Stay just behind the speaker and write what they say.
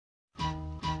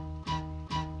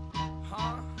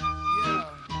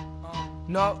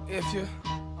No, if you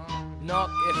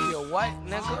white,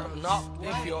 nigga. No,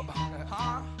 if you're me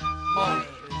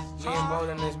and bro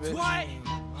in this bitch.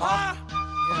 Huh?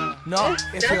 No,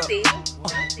 if you're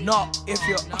no, if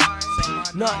you're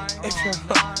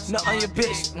not on your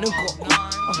bitch, nigga.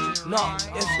 No,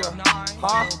 if you're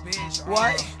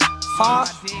what?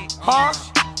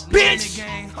 Bitch.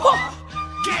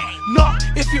 No,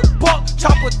 if you buck,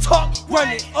 chopper talk, run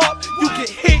it up, you get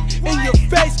hit in your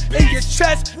face, in your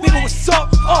chest, nigga, what's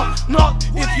up? No,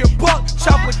 if you buck,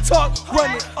 chopper talk,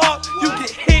 run it up, you get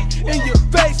hit in your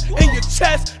face, in your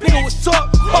chest, nigga, what's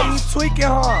up? You tweaking,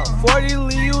 huh? 40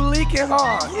 leave you leaking,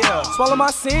 huh? Yeah. Swallow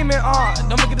my semen,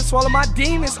 don't forget to swallow my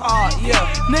demons,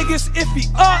 yeah. Niggas iffy,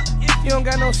 you don't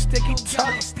got no sticky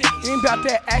tongue. You ain't about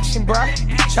that action, bruh.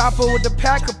 Chopper with the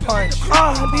packer punch.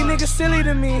 These niggas silly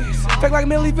to me. Fake like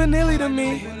Milli Vanilli to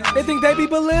me. They think they be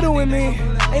belittling me.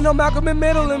 Ain't no Malcolm in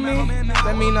middle in me.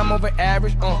 That mean I'm over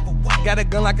average, Got a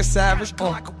gun like a savage,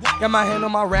 Got my hand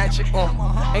on my ratchet,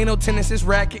 Ain't no tennis, it's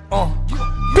racket,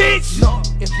 Bitch! No,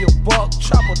 if you buck,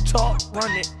 chopper talk,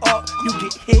 run it up, you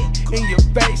get hit in your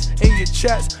face, in your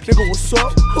chest, nigga, what's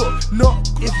up? No,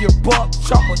 if you buck,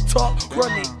 chopper talk,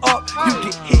 run it up, you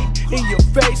get hit in your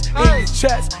face, in your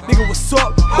chest, nigga, what's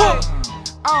up?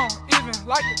 I don't even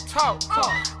like to talk.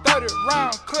 30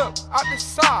 round clip out the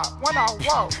side when I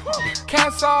walk.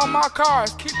 Cancel all my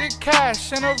cars, keep the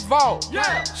cash in a vault.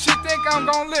 She think I'm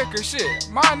gon' lick her shit.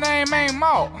 My name ain't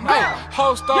Mo. Hey,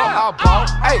 host all I bought.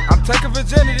 Hey, I'm taking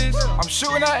virginities. I'm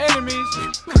shooting at enemies.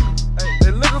 Hey,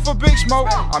 they looking for big smoke.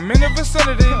 I'm in the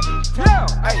vicinity.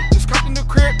 Hey, just cut in the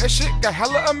crib. That shit got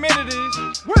hella amenities.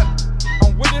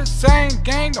 I'm with the same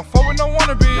gang, don't fuck with no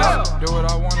wannabes. Do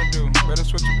what I wanna do, better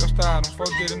switch up your style, don't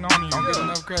folks getting on you. Don't get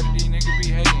enough credit, these niggas be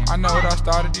hating. I know what I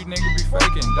started, these niggas be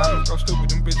faking. Diamonds go stupid,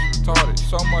 them bitches retarded.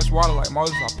 So much water like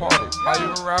Moses, I parted. Why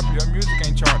you a rapper, your music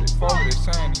ain't charted. Fuck what they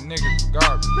saying, these niggas are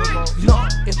garbage. No,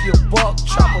 if you buck,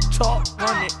 chopper talk,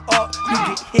 run it up, you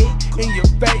get hit in your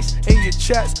face, in your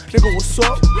chest, nigga, what's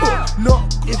up? No,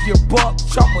 if you buck,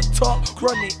 chopper talk,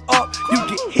 run it up, you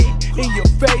get hit in your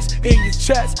face, in your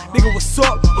chest, nigga, what's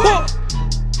up?